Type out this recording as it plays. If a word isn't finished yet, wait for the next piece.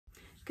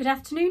Good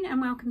afternoon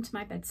and welcome to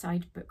my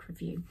bedside book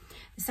review.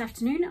 This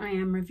afternoon I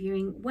am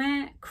reviewing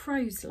Where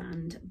Crows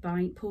Land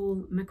by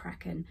Paul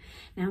McCracken.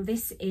 Now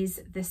this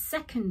is the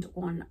second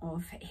one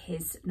of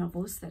his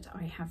novels that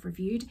I have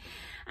reviewed,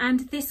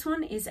 and this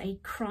one is a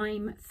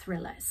crime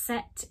thriller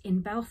set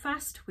in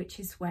Belfast, which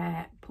is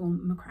where Paul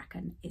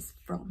McCracken is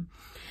from.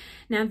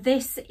 Now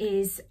this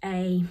is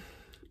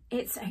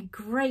It's a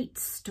great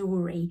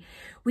story.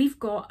 We've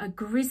got a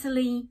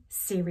grisly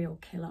serial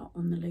killer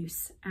on the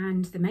loose,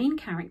 and the main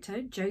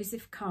character,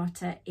 Joseph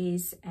Carter,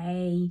 is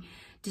a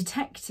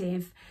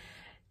detective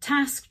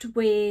tasked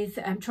with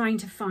trying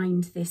to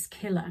find this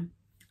killer.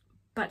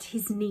 But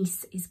his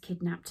niece is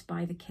kidnapped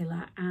by the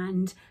killer,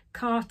 and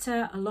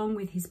Carter, along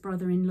with his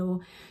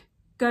brother-in-law,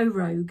 go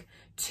rogue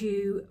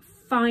to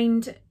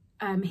find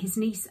his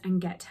niece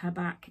and get her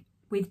back,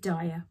 with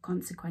dire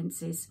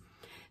consequences.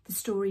 The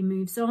story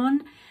moves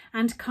on,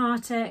 and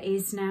Carter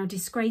is now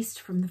disgraced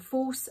from the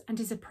force and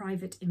is a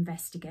private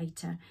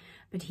investigator,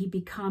 but he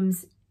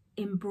becomes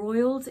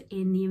embroiled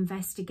in the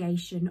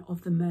investigation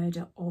of the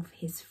murder of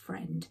his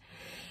friend.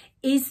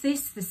 Is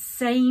this the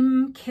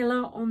same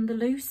killer on the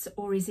loose,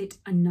 or is it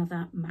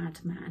another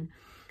madman?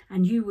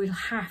 And you will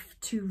have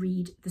to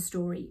read the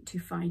story to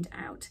find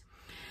out.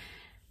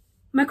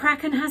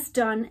 McCracken has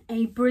done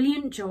a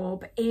brilliant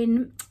job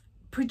in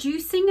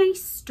producing a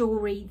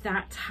story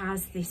that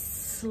has this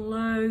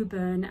slow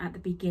burn at the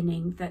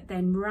beginning that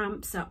then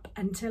ramps up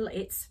until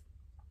it's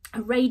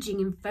a raging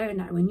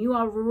inferno and you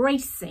are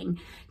racing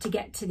to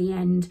get to the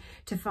end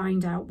to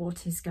find out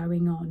what is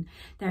going on.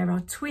 There are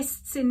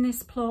twists in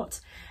this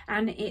plot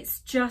and it's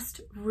just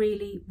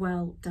really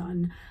well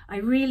done. I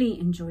really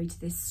enjoyed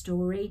this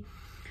story.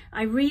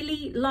 I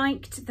really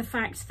liked the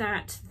fact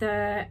that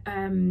the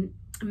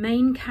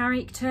main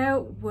character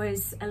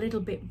was a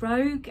little bit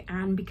rogue,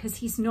 and because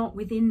he's not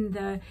within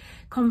the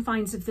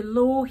confines of the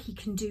law, he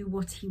can do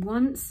what he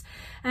wants.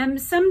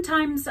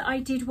 Sometimes I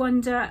did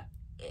wonder,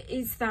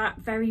 is that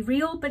very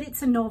real? But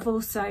it's a novel,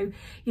 so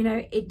you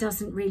know it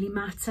doesn't really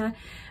matter.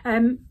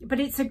 But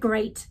it's a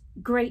great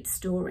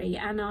story,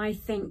 and I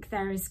think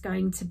there is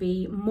going to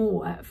be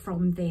more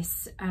from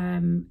this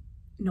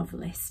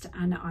novelist,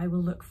 and I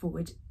will look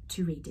forward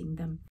to reading them.